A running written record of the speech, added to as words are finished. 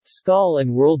SKAL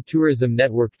and World Tourism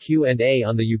Network Q&A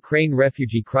on the Ukraine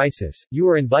refugee crisis. You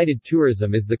are invited.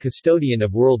 Tourism is the custodian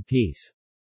of world peace.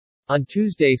 On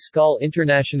Tuesday, SKAL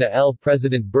International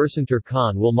President Bersuntur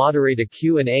Khan will moderate a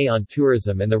Q&A on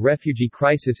tourism and the refugee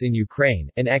crisis in Ukraine,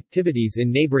 and activities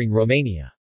in neighboring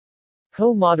Romania.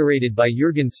 Co-moderated by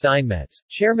Jürgen Steinmetz,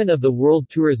 chairman of the World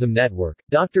Tourism Network,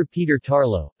 Dr. Peter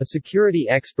Tarlow, a security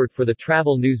expert for the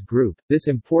Travel News Group. This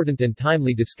important and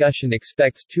timely discussion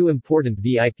expects two important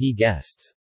VIP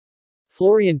guests.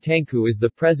 Florian Tancu is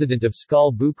the president of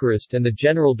SKAL Bucharest and the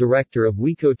general director of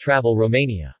WeCo Travel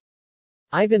Romania.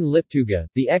 Ivan Liptuga,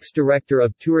 the ex-director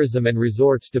of Tourism and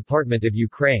Resorts Department of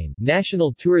Ukraine,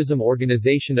 National Tourism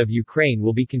Organization of Ukraine,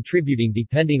 will be contributing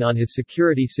depending on his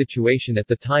security situation at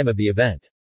the time of the event.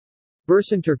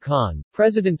 Bersuntur Khan,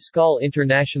 President SKAL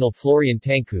International. Florian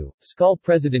Tancu, SKAL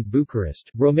President Bucharest,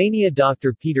 Romania.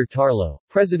 Dr. Peter Tarlow,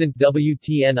 President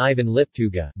WTN. Ivan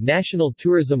Liptuga, National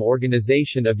Tourism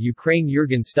Organization of Ukraine.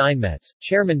 Jürgen Steinmetz,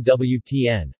 Chairman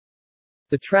WTN.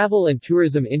 The travel and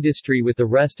tourism industry with the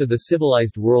rest of the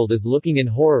civilized world is looking in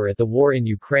horror at the war in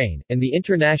Ukraine, and the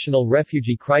international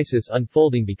refugee crisis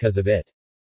unfolding because of it.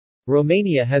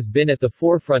 Romania has been at the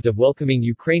forefront of welcoming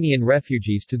Ukrainian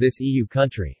refugees to this EU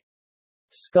country.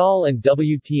 SKAL and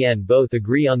WTN both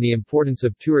agree on the importance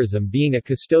of tourism being a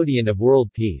custodian of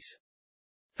world peace.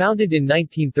 Founded in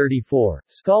 1934,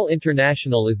 SKAL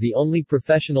International is the only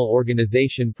professional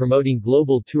organization promoting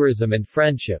global tourism and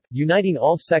friendship, uniting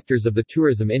all sectors of the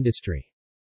tourism industry.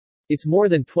 Its more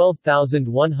than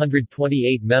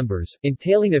 12,128 members,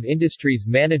 entailing of industries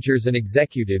managers and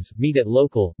executives, meet at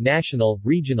local, national,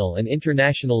 regional and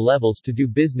international levels to do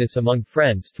business among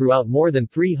friends throughout more than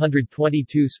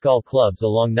 322 SKAL clubs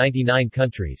along 99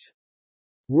 countries.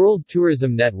 World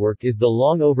Tourism Network is the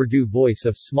long overdue voice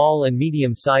of small and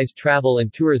medium-sized travel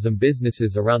and tourism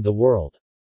businesses around the world.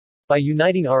 By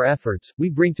uniting our efforts, we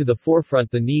bring to the forefront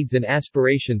the needs and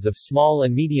aspirations of small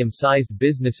and medium-sized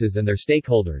businesses and their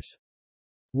stakeholders.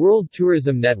 World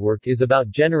Tourism Network is about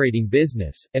generating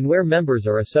business, and where members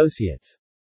are associates.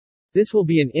 This will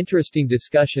be an interesting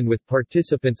discussion with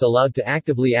participants allowed to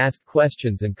actively ask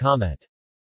questions and comment.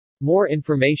 More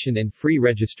information and free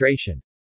registration.